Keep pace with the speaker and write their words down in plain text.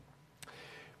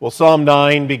Well, Psalm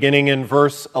 9, beginning in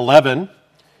verse 11.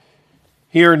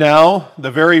 Hear now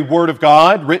the very word of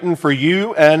God written for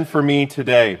you and for me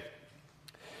today.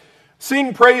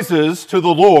 Sing praises to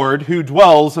the Lord who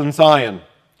dwells in Zion.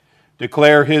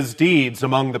 Declare his deeds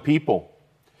among the people.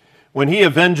 When he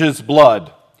avenges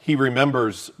blood, he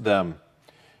remembers them.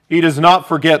 He does not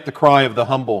forget the cry of the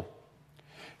humble.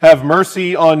 Have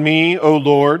mercy on me, O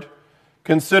Lord.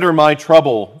 Consider my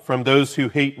trouble from those who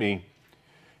hate me.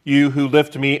 You who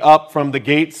lift me up from the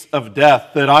gates of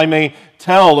death, that I may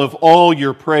tell of all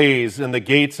your praise in the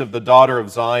gates of the daughter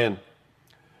of Zion.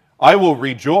 I will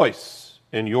rejoice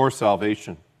in your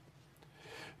salvation.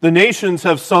 The nations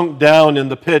have sunk down in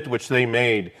the pit which they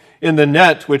made, in the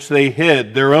net which they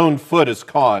hid, their own foot is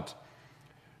caught.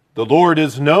 The Lord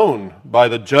is known by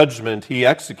the judgment he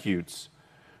executes.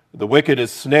 The wicked is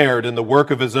snared in the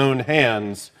work of his own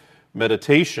hands.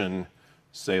 Meditation,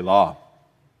 Selah.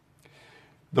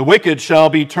 The wicked shall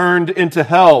be turned into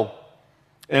hell,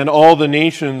 and all the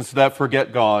nations that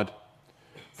forget God.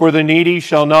 For the needy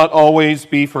shall not always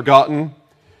be forgotten.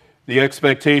 The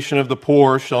expectation of the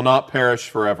poor shall not perish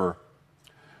forever.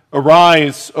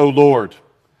 Arise, O Lord.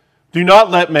 Do not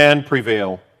let man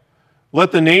prevail.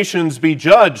 Let the nations be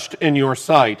judged in your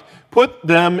sight. Put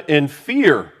them in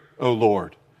fear, O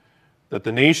Lord, that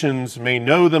the nations may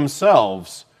know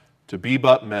themselves to be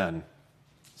but men.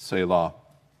 Selah.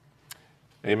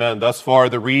 Amen. Thus far,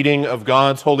 the reading of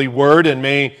God's holy word, and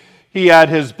may he add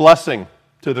his blessing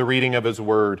to the reading of his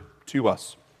word to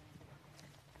us.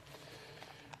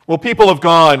 Well, people of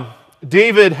God,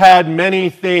 David had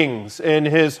many things in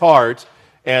his heart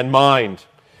and mind,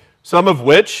 some of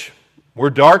which were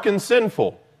dark and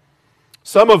sinful,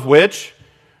 some of which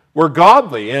were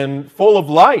godly and full of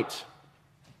light.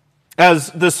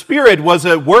 As the Spirit was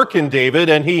at work in David,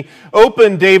 and he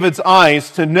opened David's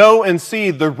eyes to know and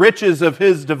see the riches of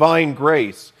his divine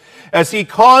grace, as he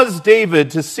caused David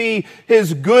to see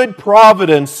his good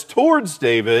providence towards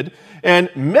David and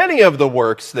many of the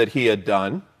works that he had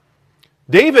done,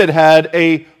 David had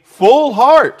a full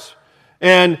heart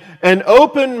and an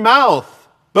open mouth,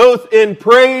 both in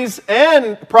praise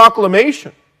and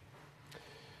proclamation.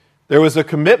 There was a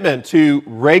commitment to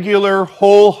regular,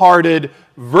 wholehearted,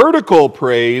 vertical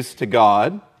praise to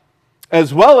God,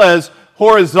 as well as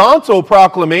horizontal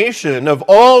proclamation of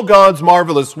all God's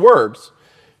marvelous works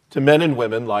to men and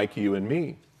women like you and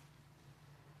me.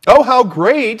 Oh, how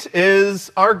great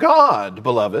is our God,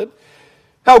 beloved.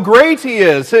 How great he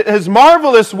is. His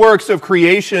marvelous works of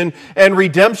creation and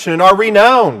redemption are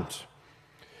renowned.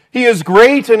 He is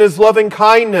great in his loving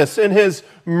kindness, in his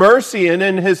mercy, and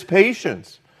in his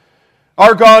patience.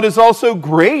 Our God is also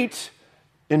great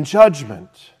in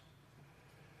judgment.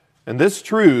 And this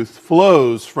truth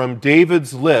flows from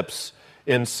David's lips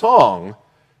in song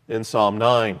in Psalm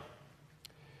 9.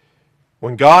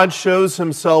 When God shows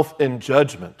himself in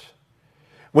judgment,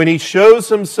 when he shows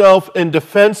himself in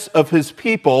defense of his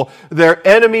people, their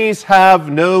enemies have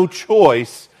no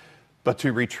choice but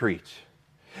to retreat.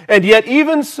 And yet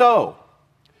even so,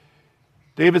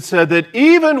 David said that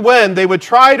even when they would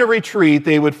try to retreat,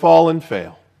 they would fall and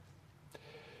fail.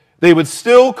 They would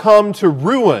still come to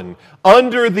ruin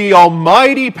under the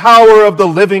almighty power of the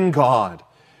living God.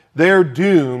 Their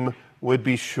doom would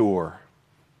be sure.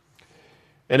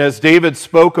 And as David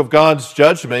spoke of God's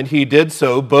judgment, he did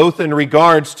so both in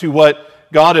regards to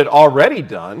what God had already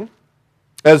done,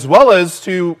 as well as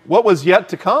to what was yet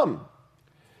to come.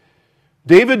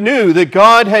 David knew that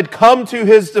God had come to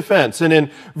his defense, and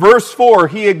in verse 4,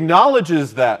 he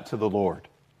acknowledges that to the Lord.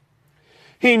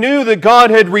 He knew that God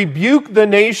had rebuked the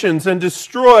nations and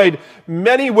destroyed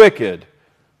many wicked,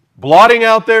 blotting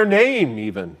out their name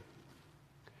even.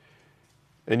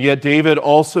 And yet David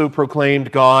also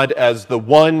proclaimed God as the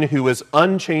one who is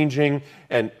unchanging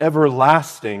and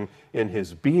everlasting in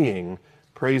his being.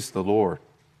 Praise the Lord.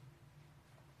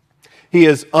 He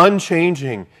is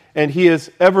unchanging and he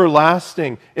is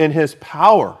everlasting in his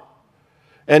power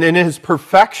and in his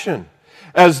perfection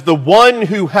as the one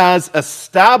who has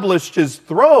established his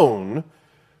throne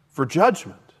for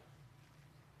judgment.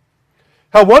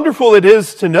 How wonderful it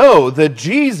is to know that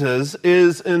Jesus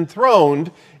is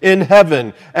enthroned in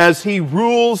heaven as he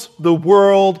rules the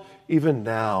world even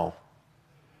now.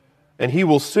 And he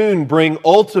will soon bring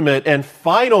ultimate and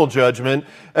final judgment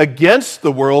against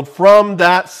the world from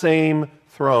that same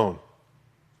throne.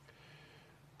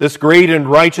 This great and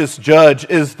righteous judge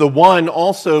is the one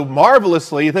also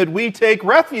marvelously that we take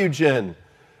refuge in.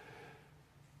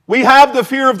 We have the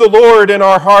fear of the Lord in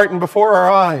our heart and before our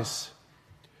eyes.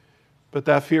 But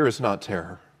that fear is not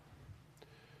terror.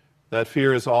 That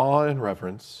fear is awe and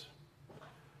reverence.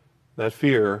 That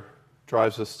fear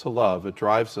drives us to love. It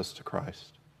drives us to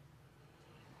Christ.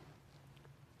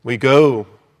 We go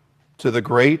to the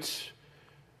great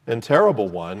and terrible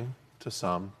one, to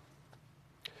some.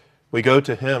 We go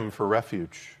to him for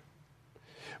refuge.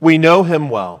 We know him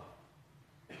well,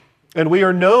 and we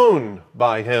are known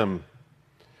by him.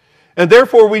 And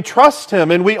therefore we trust him,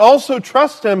 and we also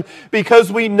trust him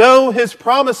because we know his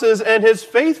promises and his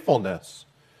faithfulness.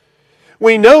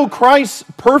 We know Christ's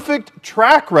perfect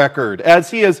track record,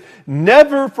 as he has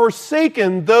never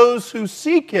forsaken those who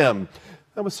seek him.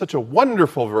 That was such a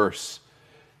wonderful verse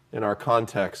in our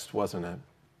context, wasn't it?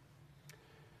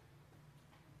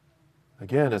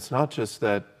 Again, it's not just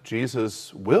that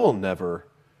Jesus will never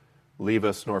leave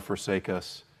us nor forsake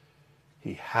us.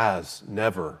 He has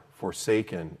never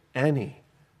forsaken any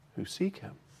who seek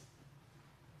him.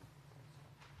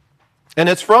 And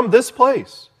it's from this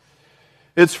place,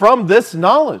 it's from this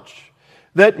knowledge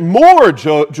that more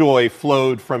joy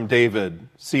flowed from David.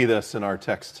 See this in our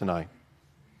text tonight.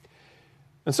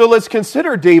 And so let's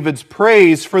consider David's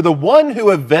praise for the one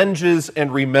who avenges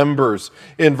and remembers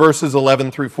in verses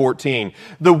 11 through 14.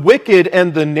 The wicked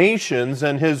and the nations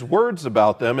and his words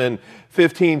about them in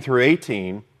 15 through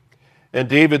 18. And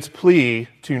David's plea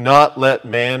to not let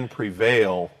man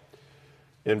prevail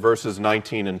in verses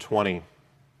 19 and 20.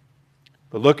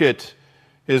 But look at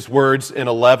his words in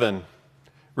 11.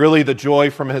 Really the joy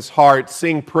from his heart.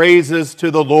 Sing praises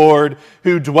to the Lord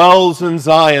who dwells in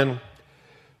Zion.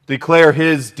 Declare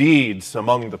his deeds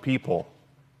among the people.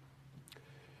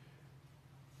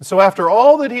 So after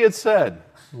all that he had said,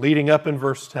 leading up in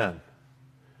verse 10,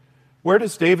 where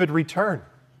does David return?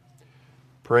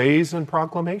 Praise and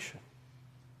proclamation.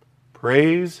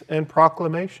 Praise and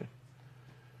proclamation.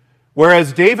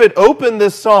 Whereas David opened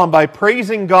this psalm by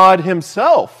praising God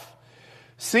himself,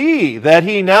 see that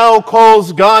he now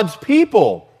calls God's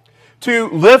people to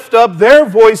lift up their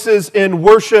voices in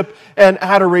worship and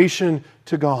adoration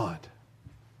to God.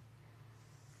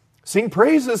 Sing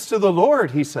praises to the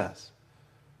Lord, he says.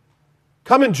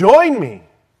 Come and join me,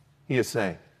 he is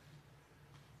saying.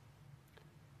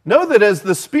 Know that as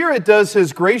the Spirit does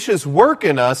his gracious work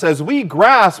in us, as we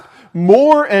grasp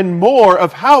more and more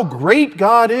of how great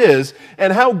God is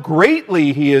and how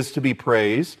greatly he is to be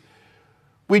praised,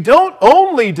 we don't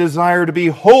only desire to be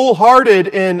wholehearted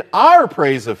in our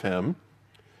praise of him,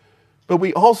 but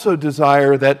we also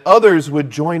desire that others would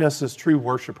join us as true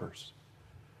worshipers,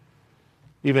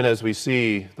 even as we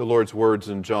see the Lord's words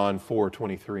in John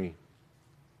 4:23.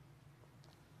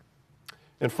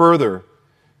 And further,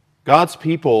 God's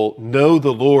people know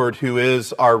the Lord who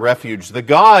is our refuge, the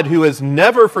God who has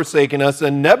never forsaken us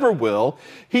and never will.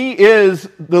 He is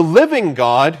the living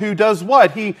God who does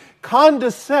what? He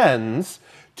condescends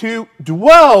to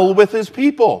dwell with his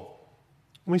people.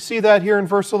 We see that here in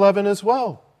verse 11 as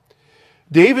well.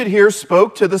 David here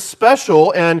spoke to the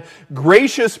special and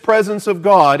gracious presence of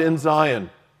God in Zion.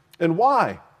 And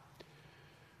why?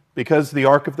 Because the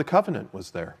Ark of the Covenant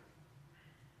was there.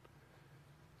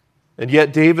 And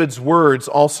yet David's words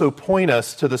also point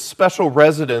us to the special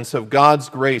residence of God's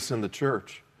grace in the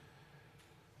church.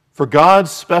 For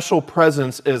God's special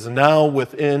presence is now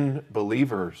within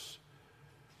believers.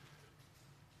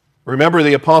 Remember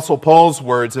the Apostle Paul's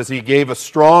words as he gave a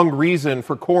strong reason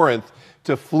for Corinth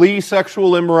to flee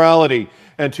sexual immorality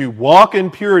and to walk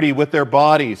in purity with their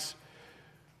bodies.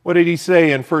 What did he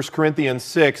say in 1 Corinthians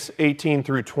 6:18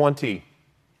 through 20?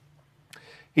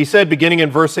 He said, beginning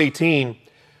in verse 18,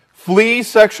 flee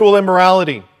sexual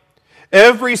immorality.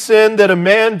 Every sin that a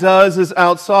man does is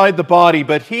outside the body,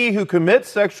 but he who commits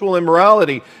sexual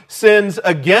immorality sins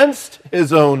against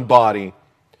his own body.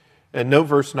 And note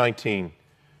verse 19.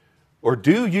 Or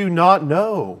do you not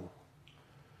know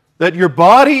that your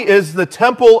body is the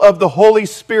temple of the Holy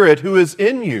Spirit who is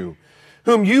in you,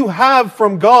 whom you have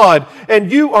from God,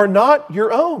 and you are not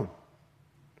your own?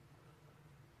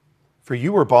 For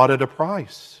you were bought at a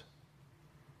price.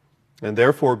 And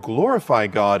therefore glorify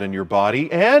God in your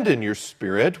body and in your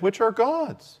spirit, which are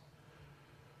God's.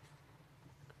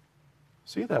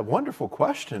 See that wonderful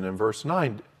question in verse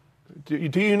 9. Do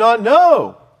you not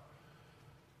know?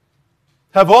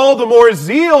 Have all the more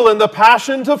zeal and the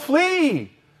passion to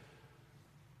flee.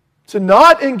 To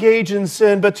not engage in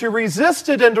sin, but to resist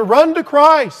it and to run to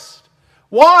Christ.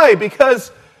 Why?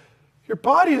 Because your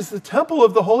body is the temple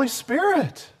of the Holy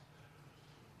Spirit.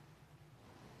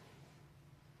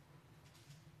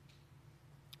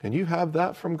 And you have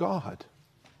that from God.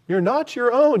 You're not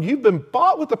your own. You've been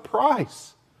bought with a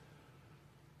price.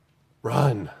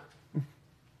 Run.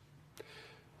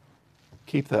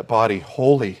 Keep that body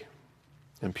holy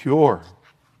and pure.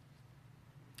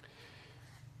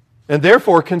 And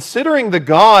therefore, considering the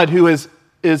God who has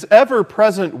is ever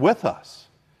present with us.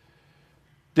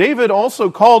 David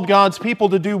also called God's people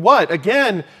to do what?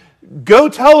 Again, go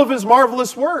tell of his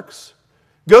marvelous works.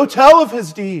 Go tell of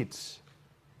his deeds.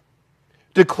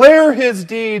 Declare his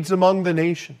deeds among the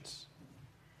nations.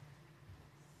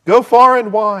 Go far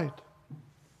and wide.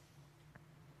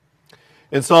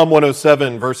 In Psalm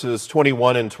 107, verses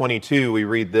 21 and 22, we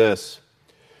read this: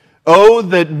 "Oh,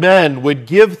 that men would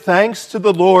give thanks to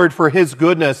the Lord for his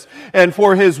goodness and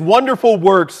for his wonderful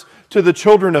works to the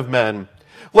children of men.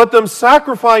 Let them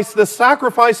sacrifice the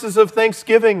sacrifices of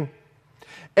thanksgiving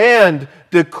and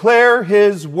declare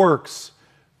his works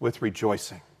with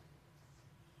rejoicing."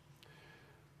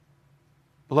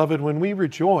 Beloved, when we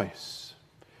rejoice,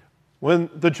 when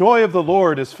the joy of the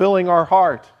Lord is filling our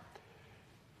heart,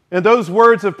 and those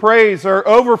words of praise are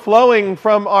overflowing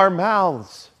from our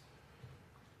mouths,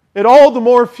 it all the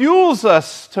more fuels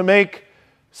us to make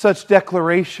such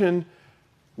declaration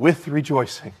with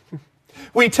rejoicing.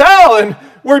 We tell and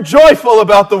we're joyful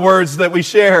about the words that we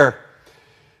share.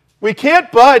 We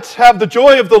can't but have the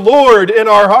joy of the Lord in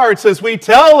our hearts as we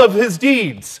tell of his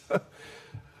deeds.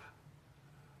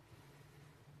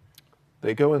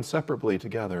 They go inseparably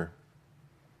together,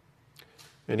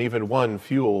 and even one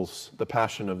fuels the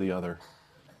passion of the other.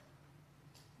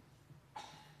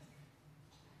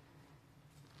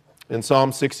 In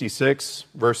Psalm 66,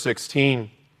 verse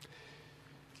 16,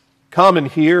 "Come and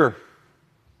hear,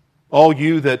 all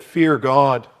you that fear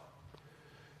God,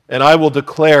 and I will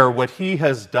declare what he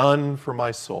has done for my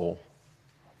soul."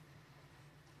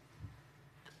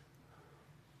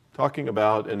 Talking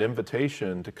about an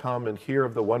invitation to come and hear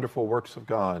of the wonderful works of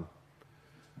God.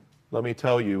 Let me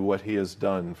tell you what he has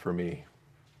done for me.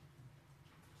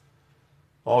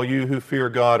 All you who fear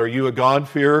God, are you a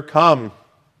God-fearer? Come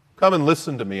and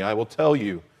listen to me. I will tell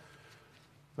you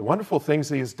the wonderful things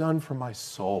he has done for my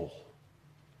soul.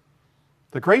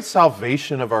 The great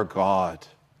salvation of our God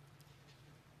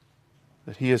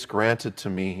that he has granted to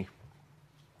me.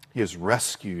 He has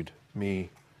rescued me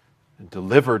and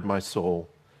delivered my soul.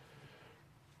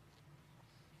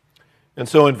 And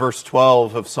so in verse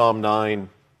 12 of Psalm 9,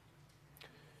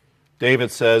 David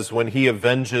says, when he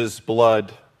avenges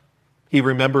blood, he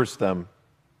remembers them.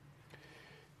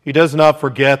 He does not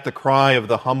forget the cry of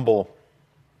the humble.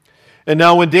 And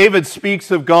now when David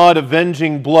speaks of God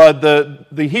avenging blood,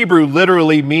 the Hebrew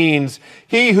literally means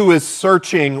he who is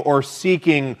searching or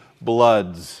seeking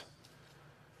bloods.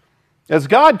 As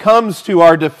God comes to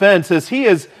our defense, as he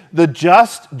is the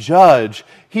just judge,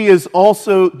 he is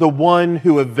also the one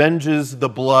who avenges the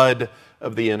blood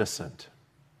of the innocent.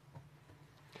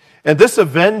 And this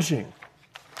avenging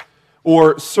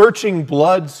or searching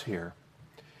bloods here,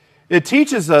 it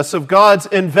teaches us of God's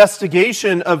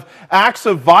investigation of acts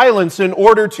of violence in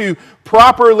order to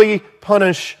properly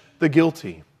punish the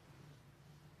guilty.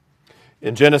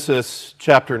 In Genesis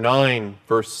chapter 9,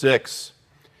 verse 6,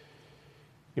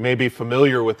 you may be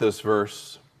familiar with this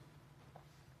verse,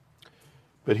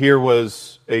 but here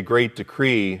was a great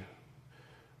decree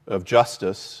of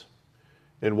justice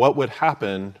in what would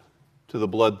happen to the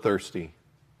bloodthirsty.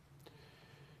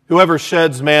 Whoever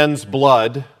sheds man's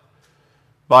blood,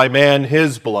 by man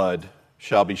his blood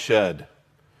shall be shed.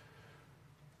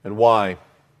 And why?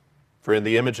 For in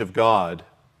the image of God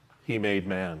he made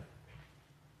man.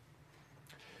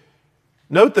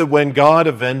 Note that when God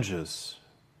avenges,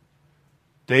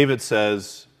 David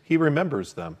says he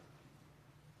remembers them.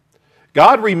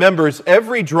 God remembers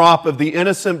every drop of the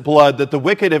innocent blood that the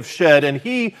wicked have shed, and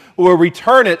he will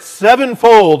return it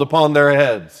sevenfold upon their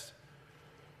heads.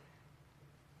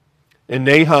 In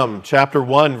Nahum chapter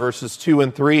 1, verses 2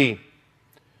 and 3,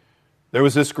 there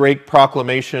was this great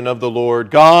proclamation of the Lord.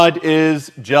 God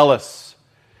is jealous,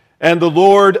 and the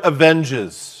Lord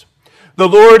avenges. The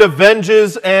Lord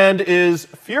avenges and is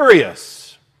furious.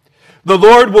 The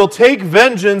Lord will take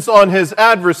vengeance on his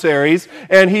adversaries,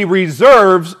 and he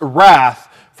reserves wrath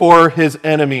for his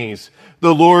enemies.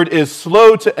 The Lord is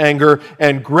slow to anger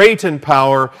and great in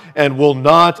power, and will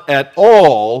not at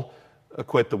all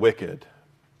acquit the wicked.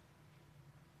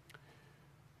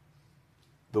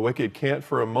 The wicked can't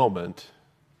for a moment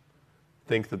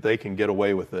think that they can get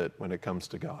away with it when it comes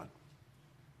to God.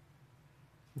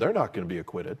 They're not going to be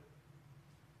acquitted.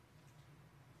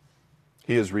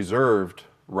 He has reserved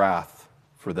wrath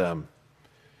for them,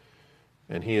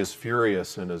 and he is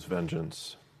furious in his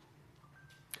vengeance.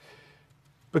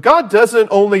 But God doesn't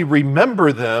only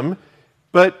remember them,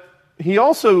 but he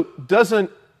also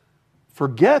doesn't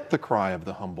forget the cry of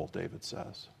the humble, David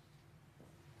says.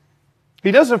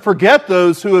 He doesn't forget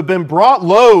those who have been brought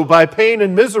low by pain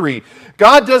and misery.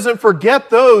 God doesn't forget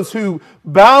those who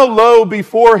bow low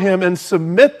before him and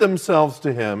submit themselves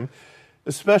to him.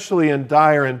 especially in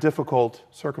dire and difficult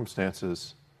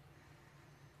circumstances.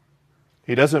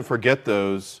 He doesn't forget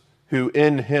those who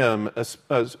in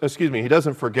he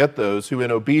doesn't forget those who in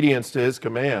obedience to his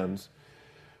commands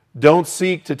don't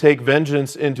seek to take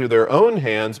vengeance into their own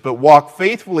hands, but walk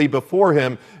faithfully before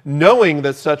him, knowing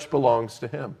that such belongs to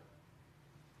him.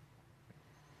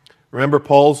 Remember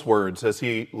Paul's words as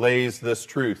he lays this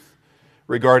truth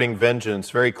regarding vengeance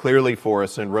very clearly for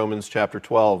us in Romans chapter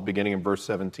 12, beginning in verse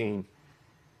 17.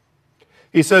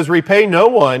 He says, "Repay no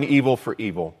one evil for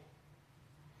evil.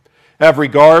 Have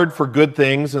regard for good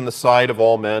things in the sight of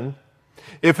all men.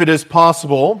 If it is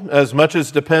possible, as much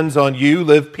as depends on you,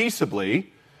 live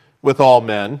peaceably with all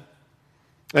men."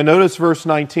 And notice verse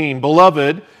 19,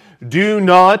 "Beloved, do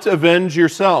not avenge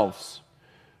yourselves,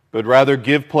 but rather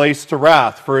give place to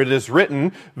wrath. For it is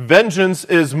written, 'Vengeance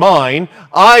is mine,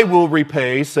 I will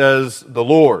repay, says the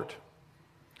Lord.'"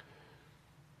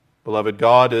 Beloved,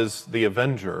 God is the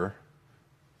avenger,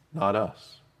 not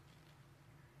us.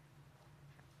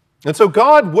 And so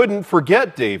God wouldn't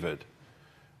forget David.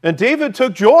 And David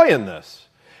took joy in this.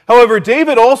 However,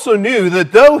 David also knew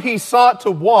that though he sought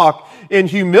to walk in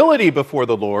humility before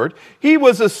the Lord, he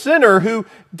was a sinner who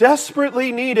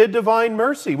desperately needed divine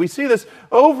mercy. We see this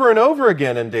over and over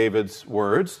again in David's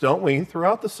words, don't we,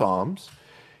 throughout the Psalms.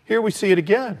 Here we see it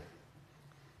again.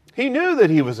 He knew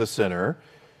that he was a sinner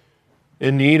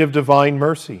in need of divine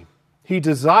mercy. He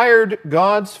desired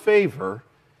God's favor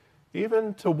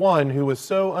even to one who was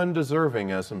so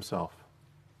undeserving as himself.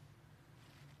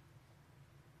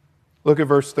 Look at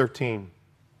verse 13.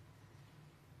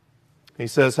 He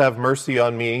says, "Have mercy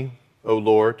on me, O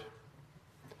Lord.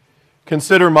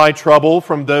 Consider my trouble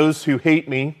from those who hate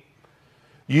me,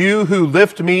 you who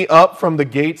lift me up from the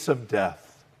gates of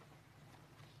death."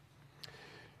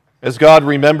 As God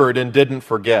remembered and didn't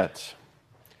forget,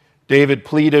 David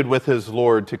pleaded with his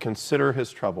Lord to consider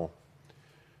his trouble,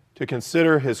 to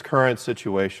consider his current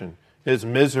situation, his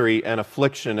misery and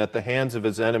affliction at the hands of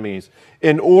his enemies,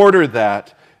 in order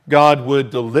that God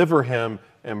would deliver him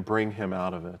and bring him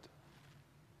out of it.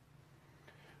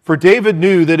 For David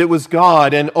knew that it was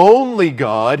God and only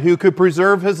God who could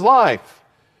preserve his life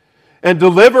and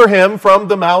deliver him from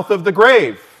the mouth of the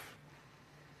grave.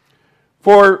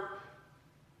 For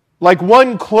like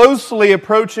one closely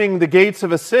approaching the gates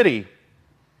of a city,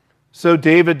 so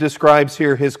David describes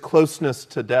here his closeness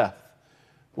to death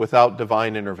without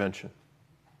divine intervention.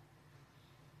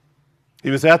 He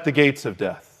was at the gates of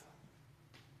death.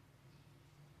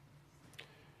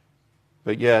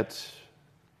 But yet,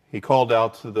 he called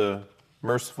out to the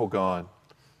merciful God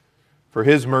for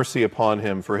his mercy upon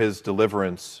him, for his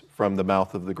deliverance from the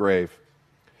mouth of the grave.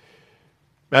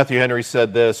 Matthew Henry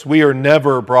said this, "We are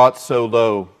never brought so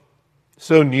low,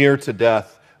 so near to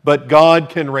death, but God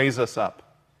can raise us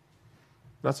up."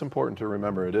 That's important to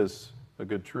remember. It is a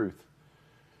good truth.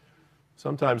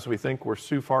 Sometimes we think we're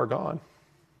too far gone.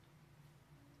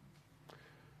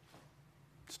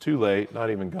 It's too late. Not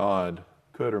even God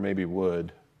could or maybe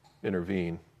would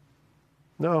intervene.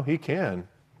 No, he can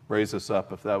raise us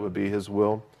up if that would be his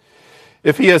will.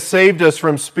 If he has saved us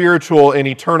from spiritual and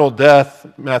eternal death,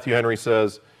 Matthew Henry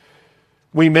says,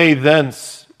 we may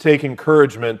thence take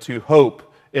encouragement to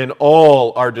hope in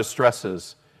all our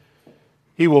distresses.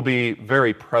 He will be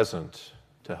very present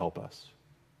to help us.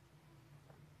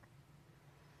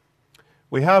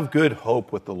 We have good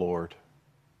hope with the Lord.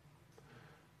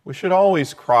 We should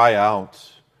always cry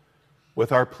out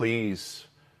with our pleas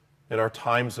in our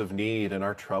times of need and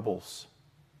our troubles.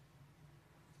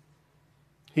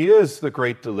 He is the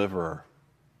great deliverer.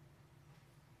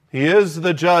 He is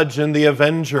the judge and the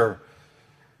avenger.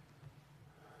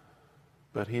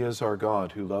 But he is our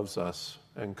God who loves us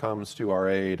and comes to our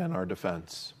aid and our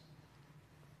defense.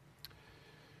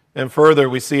 And further,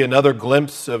 we see another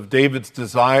glimpse of David's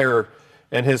desire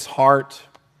and his heart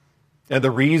and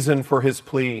the reason for his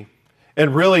plea.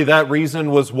 And really that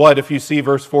reason was what, if you see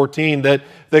verse 14,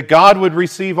 that God would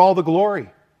receive all the glory.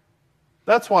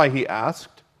 That's why he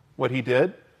asked what he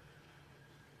did.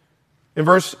 In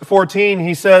verse 14,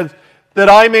 he said, "That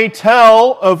I may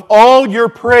tell of all your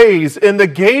praise in the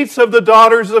gates of the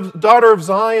daughter of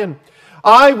Zion.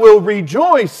 I will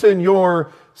rejoice in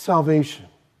your salvation."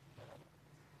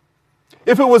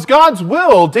 If it was God's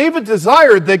will, David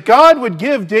desired that God would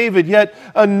give David yet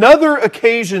another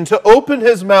occasion to open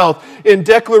his mouth in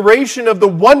declaration of the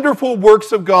wonderful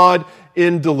works of God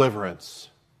in deliverance.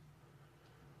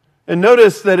 And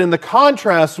notice that in the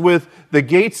contrast with the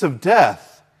gates of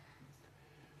death,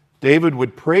 David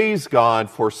would praise God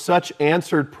for such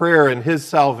answered prayer in his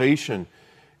salvation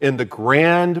in the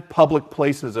grand public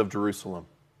places of Jerusalem.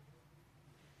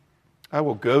 I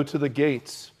will go to the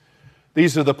gates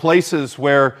These are the places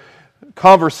where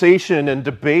conversation and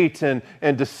debate and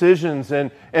decisions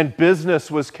and business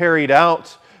was carried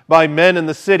out by men in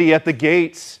the city at the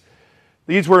gates.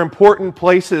 These were important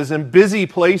places and busy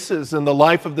places in the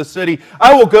life of the city.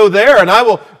 I will go there and I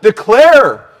will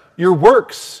declare your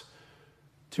works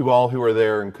to all who are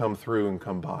there and come through and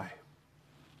come by.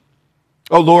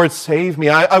 Oh Lord, save me.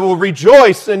 I will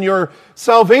rejoice in your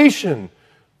salvation,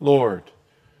 Lord,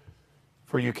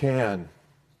 for you can.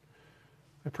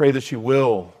 I pray that you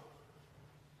will,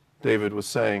 David was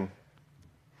saying.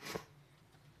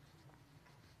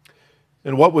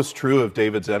 And what was true of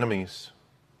David's enemies?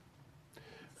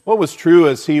 What was true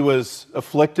as he was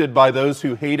afflicted by those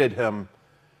who hated him?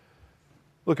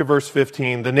 Look at verse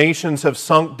 15. The nations have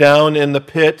sunk down in the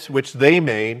pit which they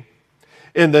made,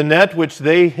 in the net which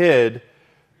they hid,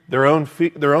 their own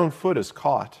foot is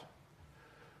caught.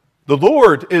 The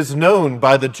Lord is known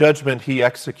by the judgment he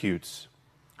executes.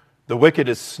 The wicked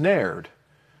is snared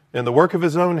in the work of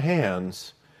his own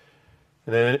hands.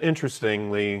 And then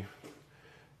interestingly,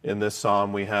 in this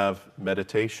psalm we have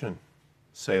meditation,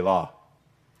 Selah.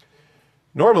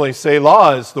 Normally,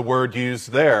 Selah is the word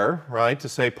used there, right, to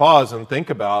say pause and think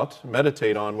about,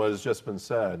 meditate on what has just been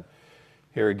said.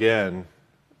 Here again,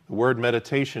 the word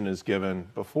meditation is given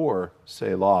before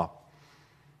Selah.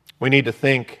 We need to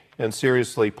think and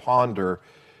seriously ponder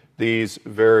these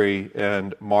very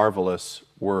and marvelous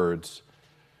words.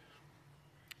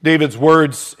 David's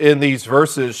words in these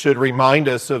verses should remind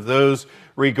us of those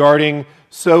regarding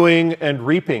sowing and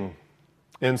reaping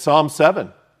in Psalm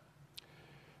 7.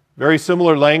 Very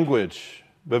similar language,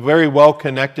 but very well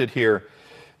connected here.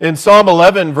 In Psalm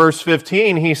 11, verse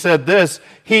 15, he said this,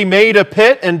 "He made a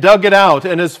pit and dug it out,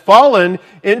 and has fallen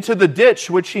into the ditch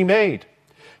which he made.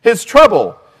 His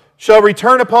trouble shall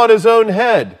return upon his own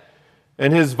head,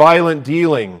 and his violent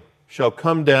dealing shall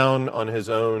come down on his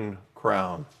own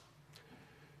crown."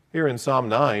 Here in Psalm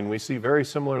 9, we see very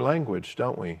similar language,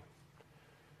 don't we?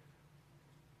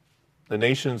 The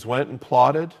nations went and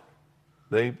plotted.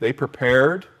 They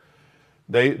prepared.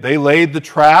 They laid the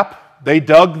trap. They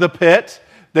dug the pit.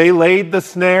 They laid the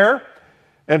snare.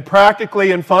 And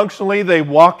practically and functionally, they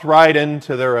walked right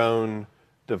into their own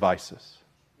devices.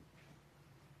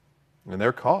 And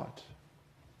they're caught.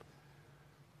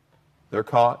 They're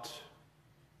caught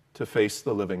to face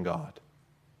the living God.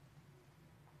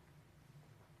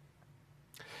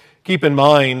 Keep in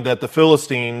mind that the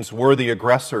Philistines were the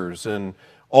aggressors in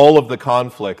all of the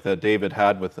conflict that David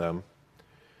had with them.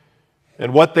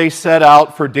 And what they set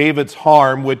out for David's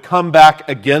harm would come back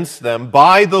against them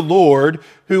by the Lord,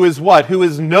 who is what? Who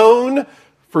is known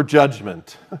for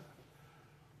judgment.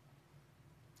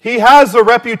 He has a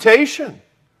reputation.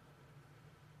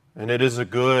 And it is a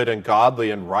good and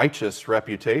godly and righteous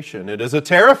reputation. It is a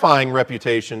terrifying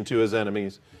reputation to his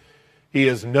enemies. He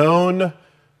is known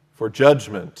for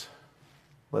judgment.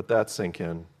 Let that sink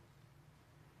in.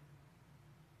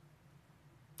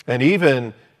 And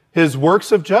even his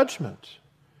works of judgment,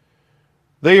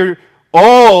 they are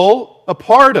all a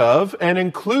part of and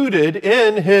included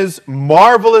in his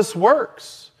marvelous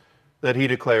works that he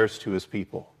declares to his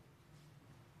people.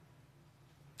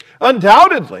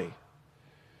 Undoubtedly,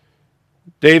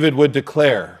 David would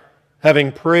declare,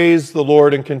 having praised the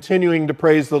Lord and continuing to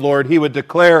praise the Lord, he would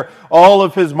declare all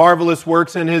of his marvelous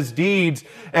works and his deeds,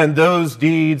 and those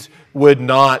deeds would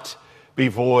not be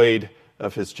void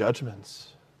of his judgments,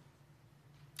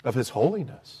 of his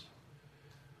holiness,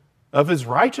 of his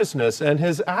righteousness, and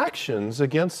his actions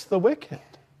against the wicked.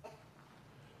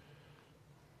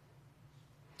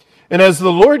 And as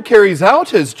the Lord carries out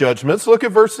his judgments, look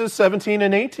at verses 17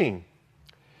 and 18.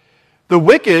 The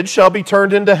wicked shall be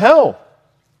turned into hell,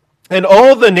 and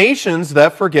all the nations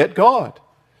that forget God.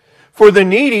 For the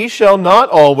needy shall not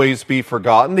always be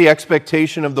forgotten, the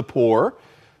expectation of the poor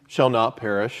shall not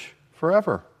perish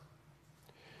forever.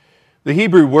 The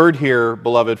Hebrew word here,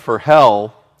 beloved, for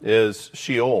hell is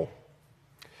Sheol.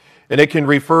 And it can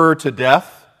refer to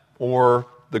death or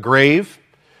the grave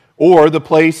or the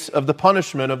place of the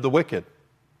punishment of the wicked.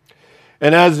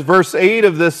 And as verse 8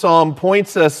 of this psalm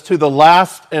points us to the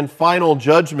last and final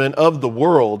judgment of the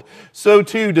world, so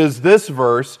too does this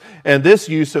verse and this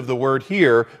use of the word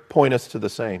here point us to the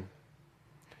same.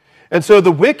 And so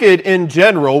the wicked in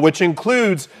general, which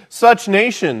includes such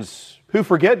nations who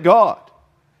forget God,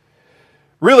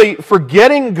 really,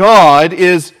 forgetting God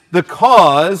is the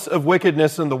cause of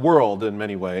wickedness in the world in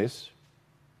many ways.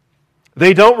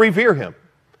 They don't revere him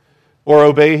or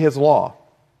obey his law.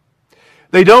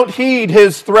 They don't heed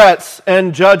his threats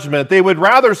and judgment. They would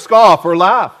rather scoff or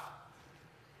laugh.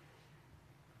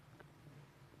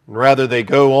 Rather, they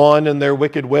go on in their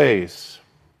wicked ways.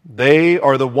 They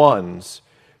are the ones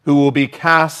who will be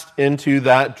cast into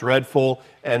that dreadful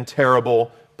and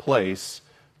terrible place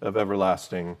of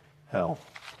everlasting hell.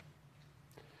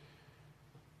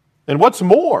 And what's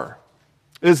more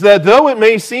is that though it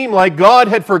may seem like God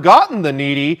had forgotten the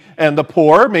needy and the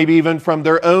poor, maybe even from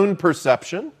their own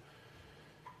perception,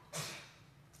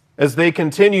 as they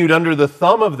continued under the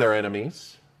thumb of their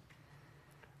enemies,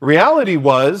 reality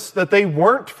was that they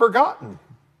weren't forgotten.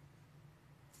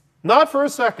 Not for a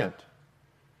second.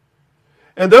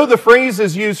 And though the phrase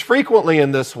is used frequently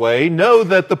in this way, know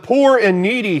that the poor and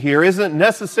needy here isn't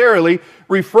necessarily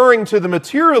referring to the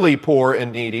materially poor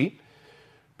and needy,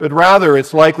 but rather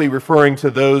it's likely referring to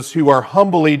those who are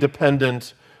humbly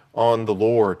dependent on the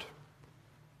Lord.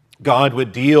 God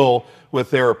would deal with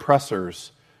their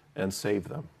oppressors and save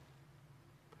them,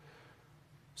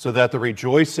 so that the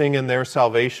rejoicing in their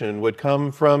salvation would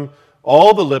come from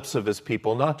all the lips of his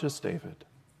people, not just David.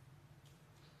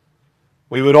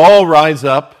 We would all rise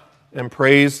up and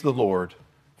praise the Lord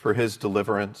for his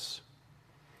deliverance.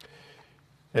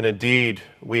 And indeed,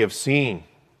 we have seen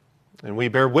and we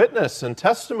bear witness and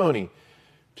testimony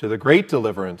to the great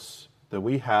deliverance that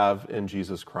we have in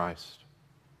Jesus Christ.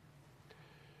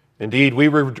 Indeed, we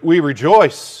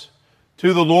rejoice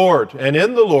to the Lord and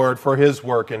in the Lord for his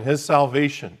work and his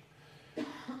salvation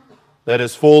that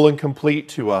is full and complete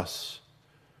to us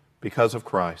because of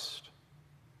Christ.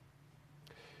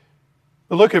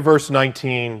 But look at verse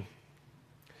 19,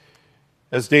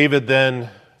 as David then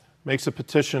makes a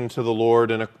petition to the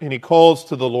Lord, and he calls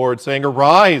to the Lord, saying,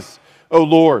 "Arise, O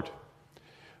Lord,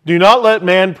 do not let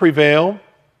man prevail.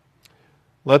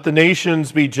 Let the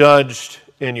nations be judged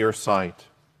in your sight."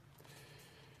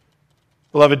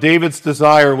 Beloved, David's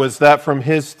desire was that from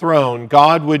his throne,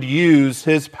 God would use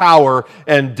his power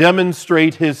and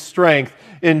demonstrate his strength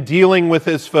in dealing with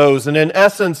his foes. And in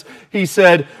essence, he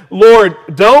said, "Lord,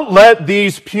 don't let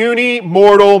these puny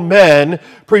mortal men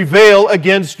prevail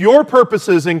against your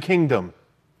purposes and kingdom."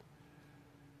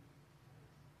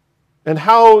 And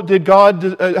how did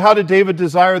David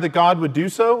desire that God would do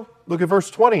so? Look at verse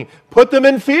 20. "Put them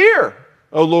in fear,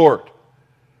 O Lord,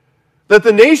 that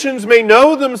the nations may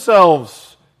know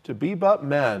themselves to be but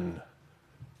men."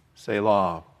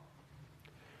 Selah.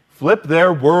 Flip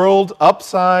their world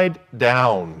upside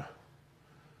down.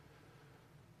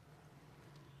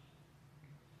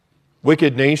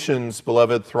 Wicked nations,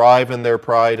 beloved, thrive in their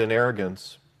pride and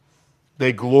arrogance.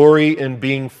 They glory in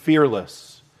being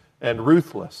fearless and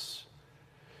ruthless.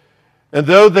 And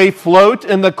though they float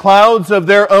in the clouds of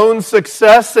their own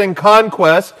success and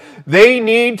conquest, they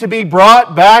need to be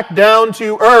brought back down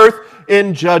to earth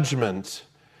in judgment.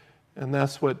 And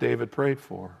that's what David prayed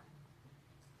for.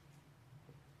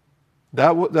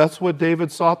 That's what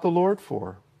David sought the Lord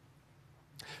for.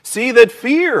 See that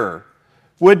fear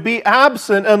would be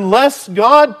absent unless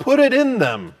God put it in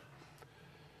them.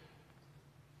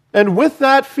 And with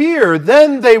that fear,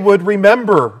 then they would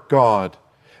remember God.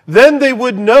 Then they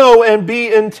would know and be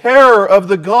in terror of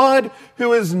the God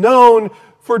who is known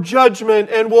for judgment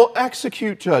and will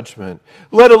execute judgment,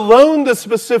 let alone the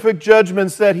specific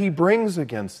judgments that he brings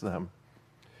against them.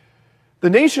 The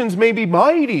nations may be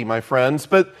mighty, my friends,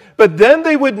 but then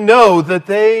they would know that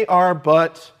they are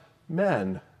but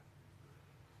men.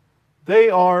 They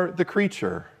are the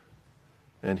creature,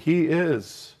 and he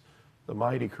is the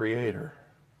mighty creator.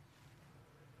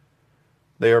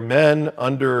 They are men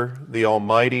under the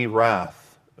almighty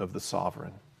wrath of the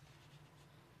sovereign.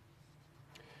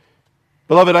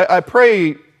 Beloved, I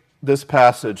pray this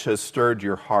passage has stirred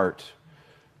your heart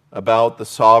about the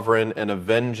sovereign and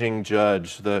avenging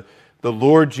judge, the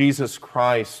Lord Jesus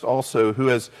Christ also, who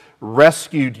has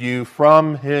rescued you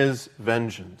from his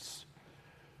vengeance.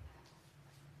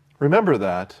 Remember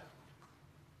that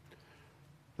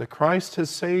Christ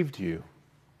has saved you.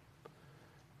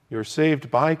 You are saved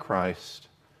by Christ.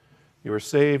 You are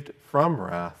saved from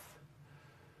wrath.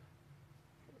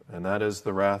 And that is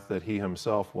the wrath that he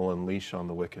himself will unleash on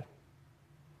the wicked.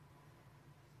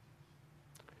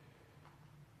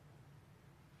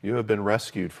 You have been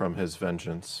rescued from his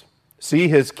vengeance. See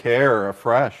his care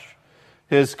afresh,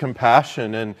 his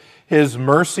compassion and his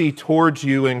mercy towards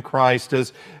you in Christ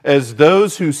as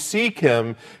those who seek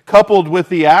him, coupled with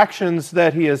the actions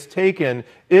that he has taken,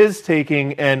 is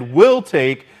taking, and will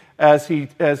take as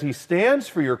he stands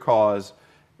for your cause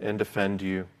and defend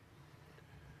you.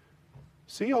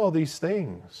 See all these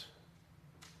things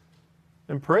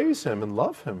and praise him and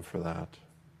love him for that.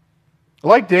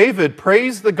 Like David,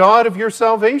 praise the God of your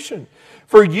salvation.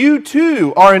 For you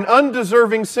too are an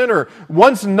undeserving sinner,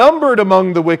 once numbered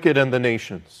among the wicked and the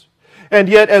nations. And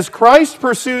yet, as Christ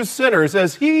pursues sinners,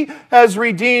 as he has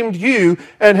redeemed you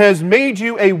and has made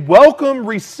you a welcome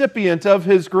recipient of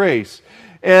his grace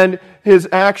and his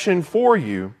action for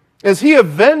you, as he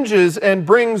avenges and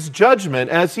brings judgment,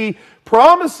 as he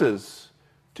promises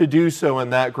to do so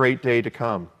in that great day to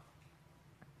come,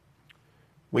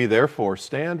 we therefore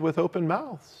stand with open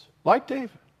mouths, like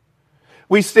David.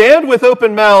 We stand with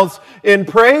open mouths in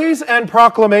praise and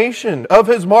proclamation of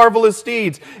his marvelous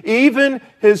deeds, even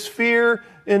his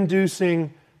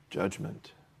fear-inducing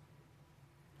judgment.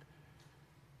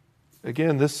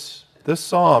 Again, this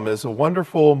psalm is a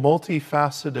wonderful,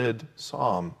 multifaceted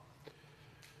psalm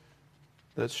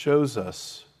that shows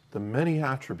us the many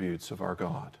attributes of our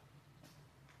God.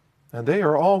 And they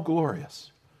are all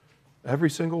glorious, every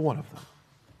single one of them.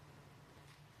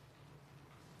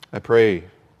 I pray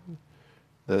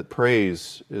that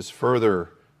praise is further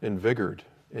invigorated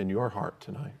in your heart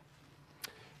tonight.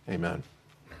 Amen.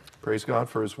 Praise God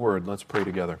for his word. Let's pray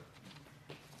together.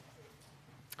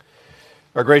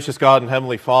 Our gracious God and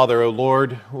Heavenly Father, O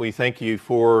Lord, we thank you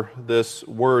for this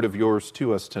word of yours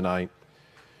to us tonight.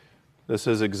 This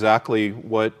is exactly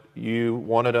what you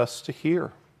wanted us to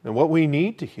hear and what we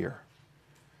need to hear.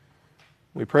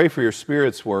 We pray for your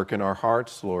Spirit's work in our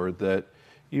hearts, Lord, that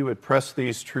you would press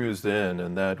these truths in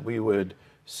and that we would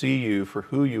see you for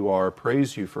who you are,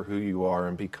 praise you for who you are,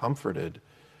 and be comforted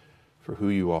for who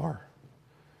you are.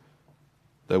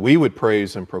 That we would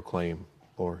praise and proclaim,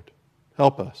 Lord.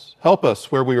 Help us. Help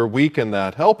us where we are weak in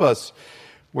that. Help us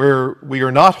where we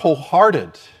are not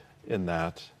wholehearted in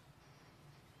that.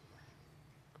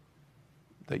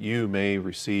 That you may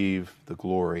receive the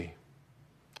glory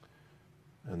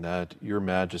and that your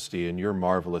majesty and your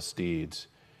marvelous deeds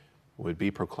would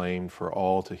be proclaimed for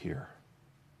all to hear.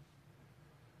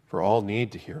 For all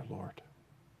need to hear, Lord.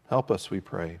 Help us, we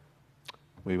pray.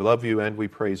 We love you and we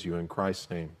praise you in Christ's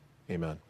name. Amen.